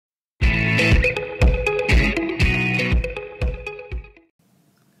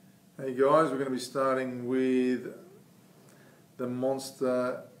Hey guys, we're going to be starting with the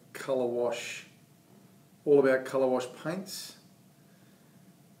Monster Colour Wash, all about colour wash paints.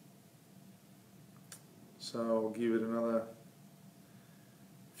 So I'll give it another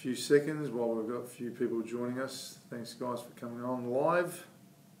few seconds while we've got a few people joining us. Thanks guys for coming on live.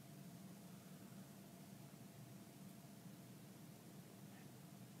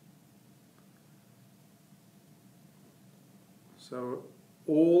 So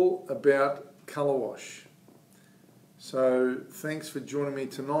all about colour wash. So thanks for joining me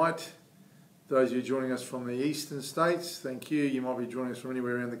tonight. Those of you joining us from the eastern states, thank you. You might be joining us from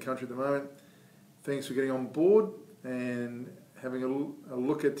anywhere around the country at the moment. Thanks for getting on board and having a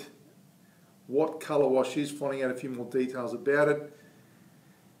look at what colour wash is, finding out a few more details about it.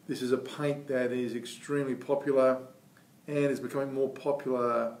 This is a paint that is extremely popular and is becoming more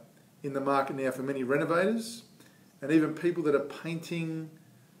popular in the market now for many renovators and even people that are painting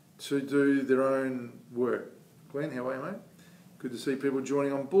to do their own work. Glenn, how are you, mate? Good to see people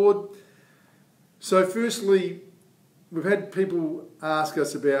joining on board. So firstly, we've had people ask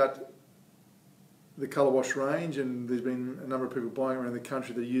us about the colour wash range, and there's been a number of people buying around the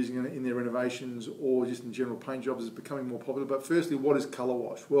country that are using it in their renovations or just in general paint jobs. It's becoming more popular. But firstly, what is colour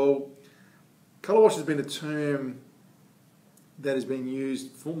wash? Well, colour wash has been a term that has been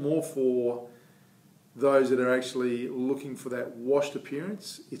used more for those that are actually looking for that washed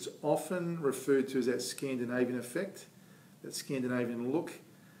appearance. It's often referred to as that Scandinavian effect, that Scandinavian look.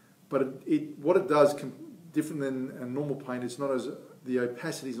 But what it does, different than a normal paint, it's not as, the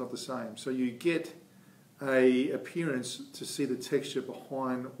opacity is not the same. So you get a appearance to see the texture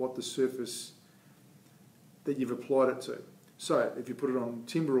behind what the surface that you've applied it to. So if you put it on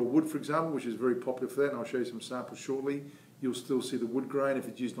timber or wood, for example, which is very popular for that, and I'll show you some samples shortly, you'll still see the wood grain. If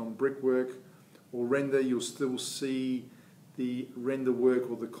it's used on brickwork or render, you'll still see the render work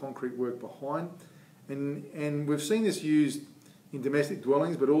or the concrete work behind. And we've seen this used in domestic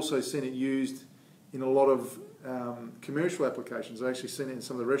dwellings, but also seen it used in a lot of commercial applications. I've actually seen it in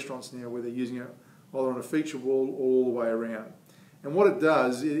some of the restaurants now where they're using it either on a feature wall or all the way around. And what it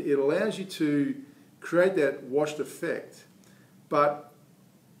does, it allows you to create that washed effect, but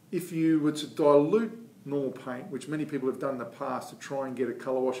if you were to dilute normal paint, which many people have done in the past to try and get a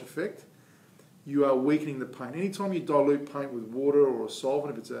colour wash effect, you are weakening the paint. Anytime you dilute paint with water or a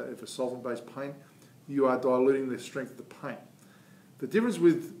solvent, if a solvent-based paint, you are diluting the strength of the paint. The difference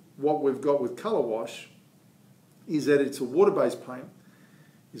with what we've got with colour wash is that it's a water-based paint,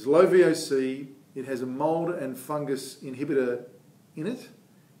 it's low VOC, it has a mould and fungus inhibitor in it.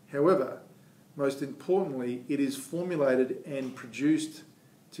 However, most importantly, it is formulated and produced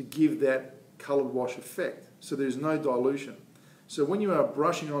to give that coloured wash effect. So there's no dilution. So when you are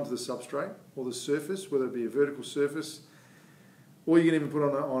brushing onto the substrate or the surface, whether it be a vertical surface, or you can even put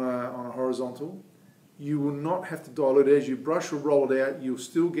on a horizontal, you will not have to dilute it. As you brush or roll it out, you'll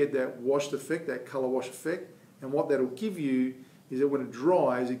still get that washed effect, that colour wash effect. And what that'll give you is that when it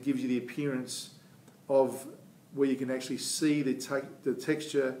dries, it gives you the appearance of where you can actually see the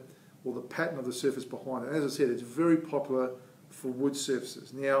texture or the pattern of the surface behind it. And as I said, it's very popular for wood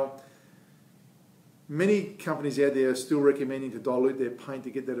surfaces. Now, many companies out there are still recommending to dilute their paint to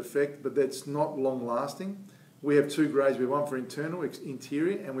get that effect, but that's not long lasting. We have two grades. We have one for internal,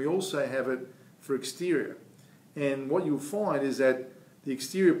 interior, and we also have it for exterior. And what you'll find is that the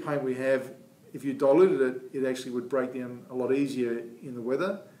exterior paint we have, if you diluted it, it actually would break down a lot easier in the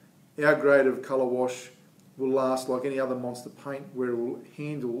weather. Our grade of colour wash will last like any other Monster paint, where it will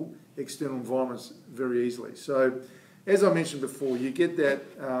handle external environments very easily. So, as I mentioned before, you get that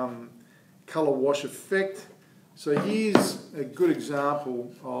colour wash effect. So here's a good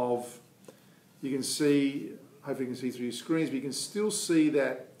example of, you can see, hopefully you can see through your screens, but you can still see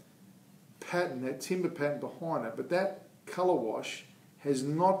that pattern, that timber pattern behind it, but that colour wash has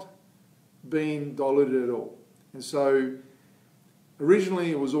not been diluted at all. And so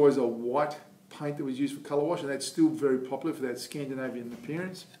originally it was always a white paint that was used for colour wash, and that's still very popular for that Scandinavian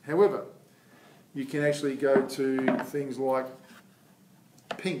appearance. However, you can actually go to things like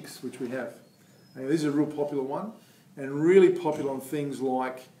pinks, which we have. And this is a real popular one, and really popular on things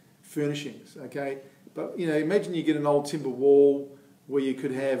like furnishings, okay? But, you know, imagine you get an old timber wall where you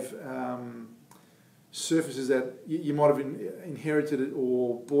could have surfaces that you might have inherited it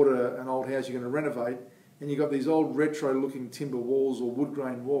or bought an old house you're going to renovate, and you've got these old retro-looking timber walls or wood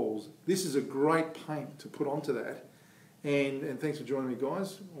grain walls. This is a great paint to put onto that. And thanks for joining me,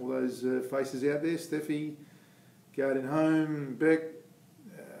 guys. All those faces out there, Steffi, Garden Home, Beck,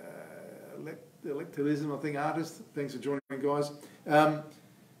 Electilism, I think, artist. Thanks for joining me, guys.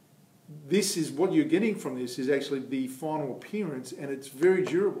 this is what you're getting from this is actually the final appearance, and it's very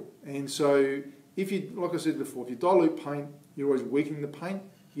durable. And so if you, like I said before, if you dilute paint, you're always weakening the paint.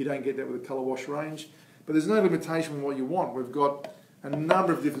 You don't get that with the colour wash range. But there's no limitation on what you want. We've got a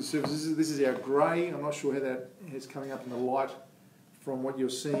number of different surfaces. This is our grey. I'm not sure how that is coming up in the light from what you're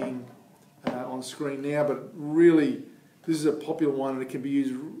seeing on screen now, but really this is a popular one, and it can be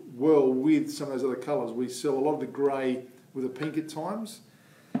used well with some of those other colours. We sell a lot of the grey with a pink at times,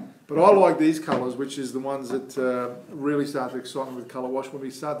 but I like these colours, which is the ones that really start to excite me with colour wash. When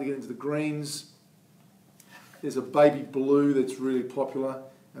we start to get into the greens, there's a baby blue that's really popular,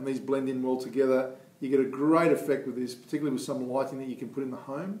 and these blend in well together. You get a great effect with this, particularly with some lighting that you can put in the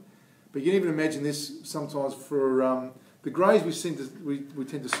home. But you can even imagine this sometimes for the greys. We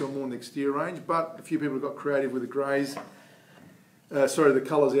tend to sell more in the exterior range, but a few people have got creative with the greys. The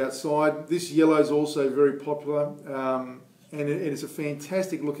colours outside. This yellow is also very popular, and it's a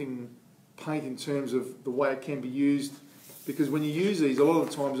fantastic looking paint in terms of the way it can be used. Because when you use these, a lot of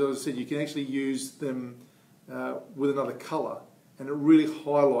the times, as I said, you can actually use them with another colour, and it really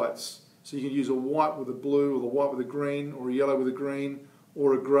highlights. So you can use a white with a blue, or the white with a green, or a yellow with a green,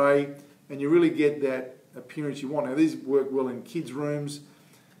 or a grey, and you really get that appearance you want. Now these work well in kids' rooms.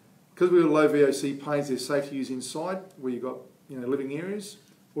 Because we have low VOC paints, they're safe to use inside, where you've got living areas,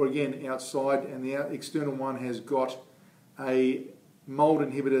 or again outside, and the external one has got a mould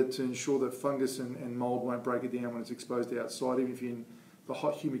inhibitor to ensure that fungus and mould won't break it down when it's exposed outside, even if you're in the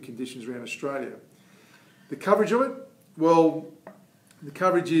hot, humid conditions around Australia. The coverage of it, well, the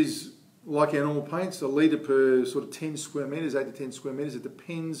coverage is like our normal paints, a litre per sort of 10 square metres, 8 to 10 square metres. It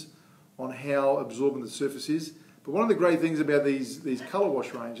depends on how absorbent the surface is. But one of the great things about these colour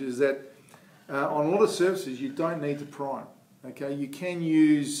wash ranges is that on a lot of surfaces you don't need to prime. Okay, you can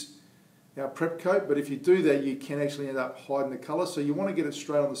use our prep coat, but if you do that, you can actually end up hiding the colour. So you want to get it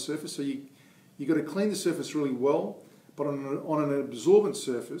straight on the surface. So you've got to clean the surface really well, but on an absorbent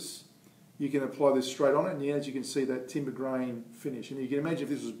surface, you can apply this straight on it, and as you can see, that timber grain finish. And you can imagine if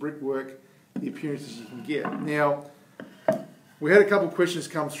this was brickwork, the appearances you can get. Now, we had a couple of questions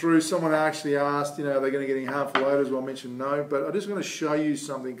come through. Someone actually asked, are they going to get any harmful odours? Well, I mentioned no, but I'm just going to show you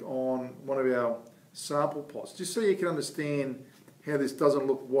something on one of our sample pots, just so you can understand how this doesn't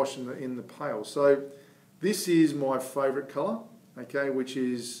look washed in the pail. So this is my favourite colour, okay, which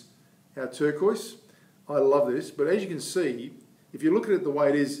is our turquoise. I love this, but as you can see, if you look at it the way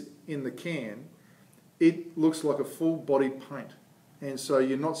it is in the can, it looks like a full-bodied paint, and so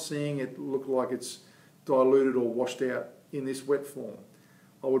you're not seeing it look like it's diluted or washed out in this wet form.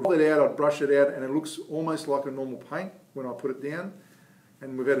 I would pull it out, I'd brush it out, and it looks almost like a normal paint when I put it down,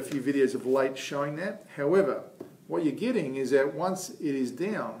 and we've had a few videos of late showing that. However, what you're getting is that once it is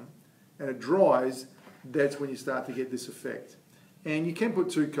down and it dries, that's when you start to get this effect. And you can put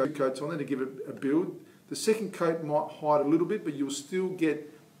two coats on there to give it a build. The second coat might hide a little bit, but you'll still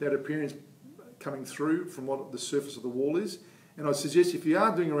get that appearance coming through from what the surface of the wall is. And I suggest if you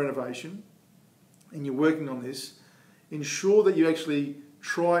are doing a renovation and you're working on this, ensure that you actually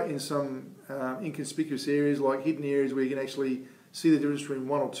try in some inconspicuous areas, like hidden areas where you can actually see the difference between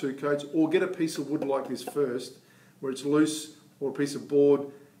one or two coats, or get a piece of wood like this first, where it's loose, or a piece of board,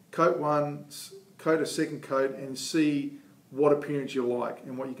 coat one, coat a second coat, and see what appearance you like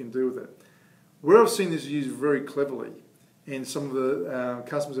and what you can do with it. Where I've seen this used very cleverly, and some of the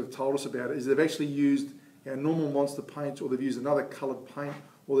customers have told us about it, is they've actually used our normal monster paints, or they've used another coloured paint,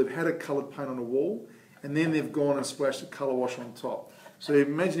 or they've had a coloured paint on a wall, and then they've gone and splashed a colour wash on top. So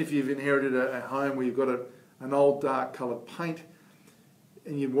imagine if you've inherited a home where you've got an old dark coloured paint,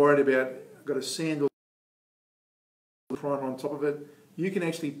 and you're worried about, got a sand or primer on top of it, you can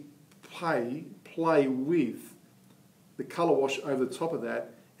actually play with the colour wash over the top of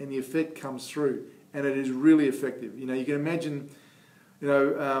that, and the effect comes through, and it is really effective. You can imagine,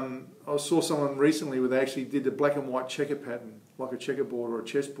 I saw someone recently where they actually did the black and white checker pattern, like a checkerboard or a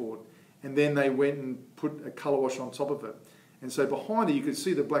chessboard, and then they went and put a colour wash on top of it. And so behind it you could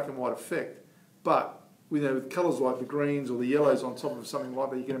see the black and white effect, but with colours like the greens or the yellows on top of something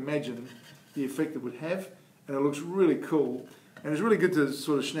like that, you can imagine the effect it would have, and it looks really cool. And it's really good to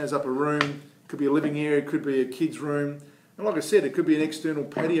sort of snazz up a room. Could be a living area, could be a kid's room, and like I said, it could be an external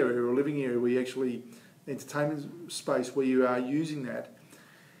patio area or a living area where you actually, entertainment space where you are using that.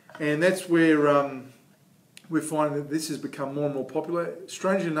 And that's where we're finding that this has become more and more popular.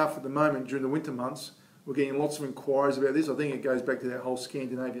 Strangely enough, at the moment, during the winter months, we're getting lots of inquiries about this. I think it goes back to that whole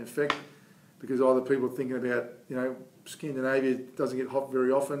Scandinavian effect, because either people are thinking about, Scandinavia doesn't get hot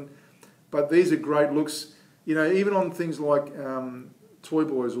very often, but these are great looks. Even on things like toy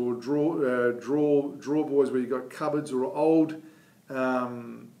boys or drawer boys, where you've got cupboards, or old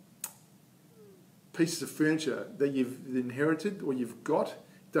pieces of furniture that you've inherited or you've got,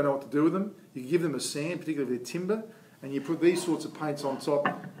 don't know what to do with them, you can give them a sand, particularly if they're timber, and you put these sorts of paints on top.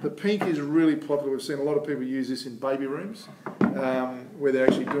 The pink is really popular. We've seen a lot of people use this in baby rooms, where they're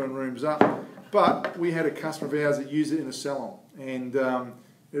actually doing rooms up. But we had a customer of ours that used it in a salon, and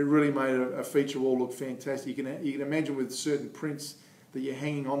it really made a feature wall look fantastic. You can imagine with certain prints that you're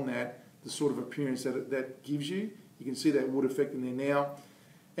hanging on that, the sort of appearance that gives you. You can see that wood effect in there now.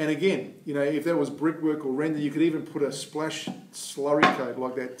 And again, you know, if that was brickwork or render, you could even put a splash slurry coat,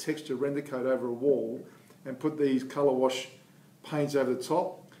 like that texture render coat, over a wall and put these colour wash paints over the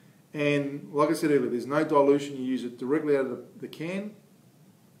top. And like I said earlier, there's no dilution. You use it directly out of the can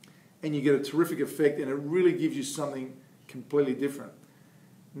and you get a terrific effect, and it really gives you something completely different.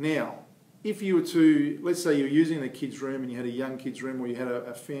 Now, if you were to, let's say you're using a kid's room and you had a young kid's room, or you had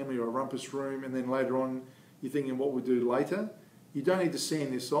a family or a rumpus room, and then later on you're thinking what we'll do later, you don't need to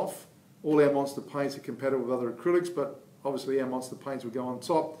sand this off. All our Monster paints are compatible with other acrylics, but obviously our Monster paints will go on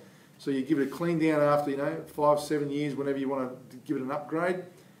top. So you give it a clean down after, you know, 5-7 years, whenever you want to give it an upgrade.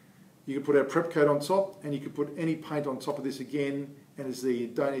 You can put our prep coat on top, and you can put any paint on top of this again, and it's there. You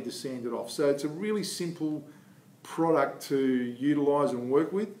don't need to sand it off. So it's a really simple product to utilise and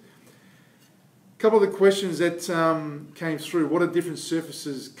work with. A couple of the questions that came through: what are different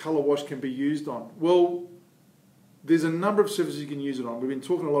surfaces colour wash can be used on? Well, there's a number of surfaces you can use it on. We've been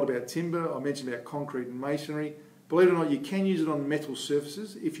talking a lot about timber. I mentioned about concrete and masonry. Believe it or not, you can use it on metal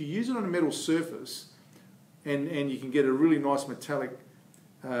surfaces. If you use it on a metal surface, and you can get a really nice metallic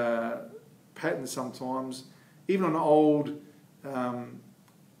pattern sometimes, even on old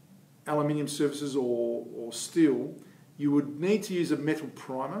aluminium surfaces or steel, you would need to use a metal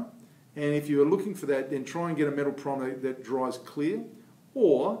primer. And if you are looking for that, then try and get a metal primer that dries clear,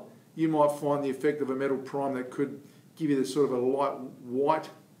 or you might find the effect of a metal primer that could give you this sort of a light white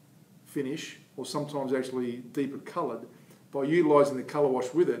finish, or sometimes actually deeper coloured. By utilising the colour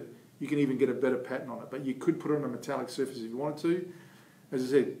wash with it, you can even get a better pattern on it. But you could put it on a metallic surface if you wanted to. As I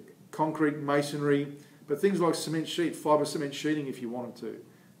said, concrete, masonry, but things like cement sheet, fibre cement sheeting if you wanted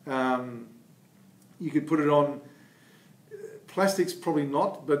to. You could put it on plastics, probably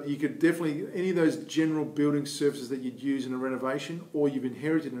not, but you could definitely, any of those general building surfaces that you'd use in a renovation or you've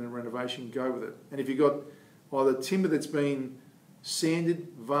inherited in a renovation, go with it. And if you've got either timber that's been sanded,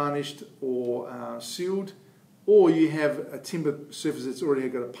 varnished or sealed, or you have a timber surface that's already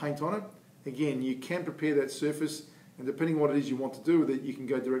got a paint on it, again, you can prepare that surface, and depending on what it is you want to do with it, you can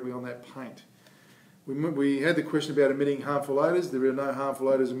go directly on that paint. We had the question about emitting harmful odours. There are no harmful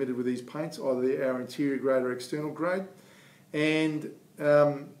odours emitted with these paints, either our interior grade or external grade. And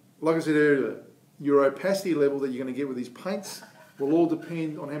like I said earlier, your opacity level that you're going to get with these paints will all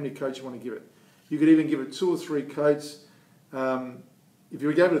depend on how many coats you want to give it. You could even give it 2 or 3 coats. If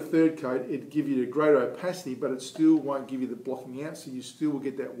you gave it a 3rd coat, it'd give you a greater opacity, but it still won't give you the blocking out, so you still will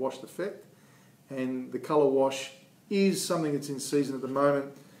get that washed effect. And the colour wash is something that's in season at the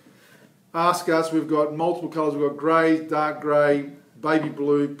moment. Ask us, we've got multiple colours. We've got grey, dark grey, baby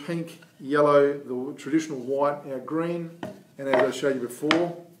blue, pink, yellow, the traditional white, our green, and as I showed you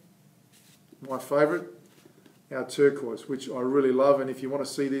before, my favourite, our turquoise, which I really love. And if you want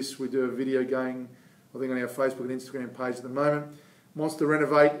to see this, we do a video going, I think, on our Facebook and Instagram page at the moment. Monster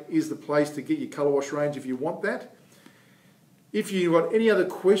Renovate is the place to get your colour wash range if you want that. If you've got any other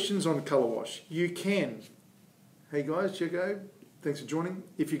questions on colour wash, you can. Hey guys, Checo, thanks for joining.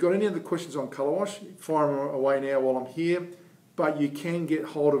 If you've got any other questions on colour wash, fire them away now while I'm here. But you can get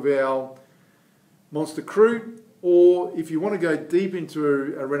hold of our Monster crew, or if you want to go deep into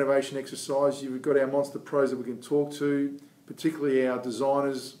a renovation exercise, you've got our Monster pros that we can talk to, particularly our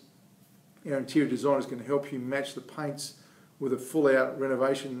designers. Our interior designers can help you match the paints with a full-out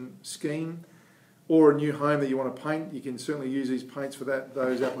renovation scheme, or a new home that you want to paint. You can certainly use these paints for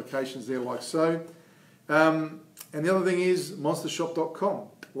those applications there, like so. And the other thing is monstershop.com.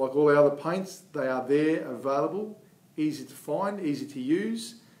 Like all our other paints, they are there, available, easy to find, easy to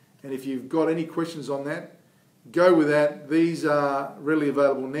use. And if you've got any questions on that, go with that. These are readily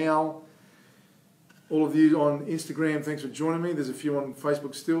available now. All of you on Instagram, thanks for joining me. There's a few on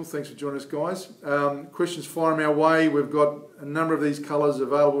Facebook still. Thanks for joining us, guys. Questions, fire them our way. We've got a number of these colours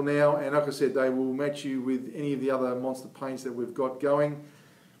available now, and like I said, they will match you with any of the other Monster paints that we've got going.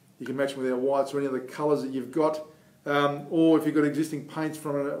 You can match them with our whites or any other colours that you've got. Or if you've got existing paints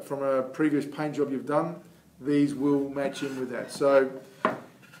from a previous paint job you've done, these will match in with that. So,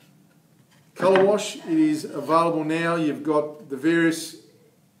 colour wash, it is available now. You've got the various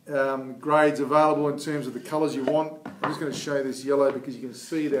grades available in terms of the colours you want. I'm just going to show you this yellow because you can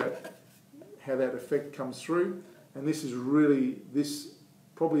see that how that effect comes through. And this is really, this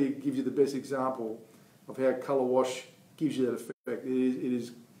probably gives you the best example of how colour wash gives you that effect.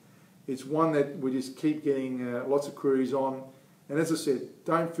 It's one that we just keep getting lots of queries on. And as I said,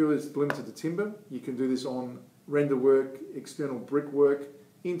 don't feel it's limited to timber. You can do this on render work, external brickwork,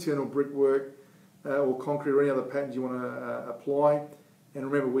 internal brickwork, or concrete or any other patterns you want to apply. And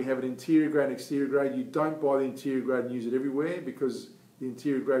remember, we have an interior grade and exterior grade. You don't buy the interior grade and use it everywhere, because the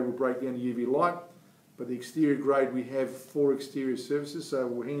interior grade will break down to UV light. But the exterior grade we have for exterior surfaces, so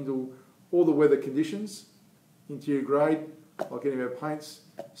we'll handle all the weather conditions. Interior grade, like any of our paints,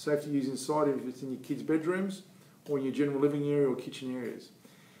 safe to use inside if it's in your kids' bedrooms or in your general living area or kitchen areas.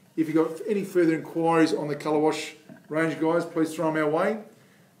 If you've got any further inquiries on the colour wash range, guys, please throw them our way.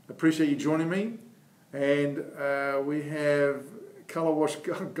 Appreciate you joining me. And we have Colour Wash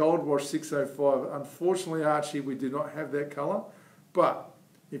Gold Wash 605. Unfortunately, Archie, we do not have that colour. But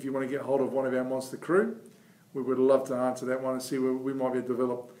if you want to get hold of one of our monster crew, we would love to answer that one and see where we might be able to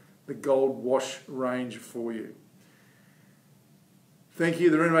develop the Gold Wash range for you. Thank you.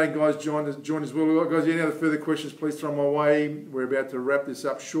 The renovating guys joined as well. Guys, any other further questions, please throw them my way. We're about to wrap this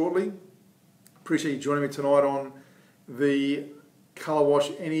up shortly. Appreciate you joining me tonight on the Colour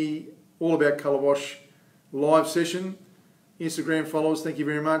Wash, all about Colour Wash live session. Instagram followers, thank you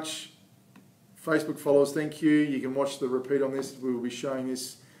very much. Facebook followers, thank you. You can watch the repeat on this. We will be showing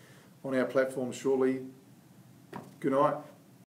this on our platform shortly. Good night.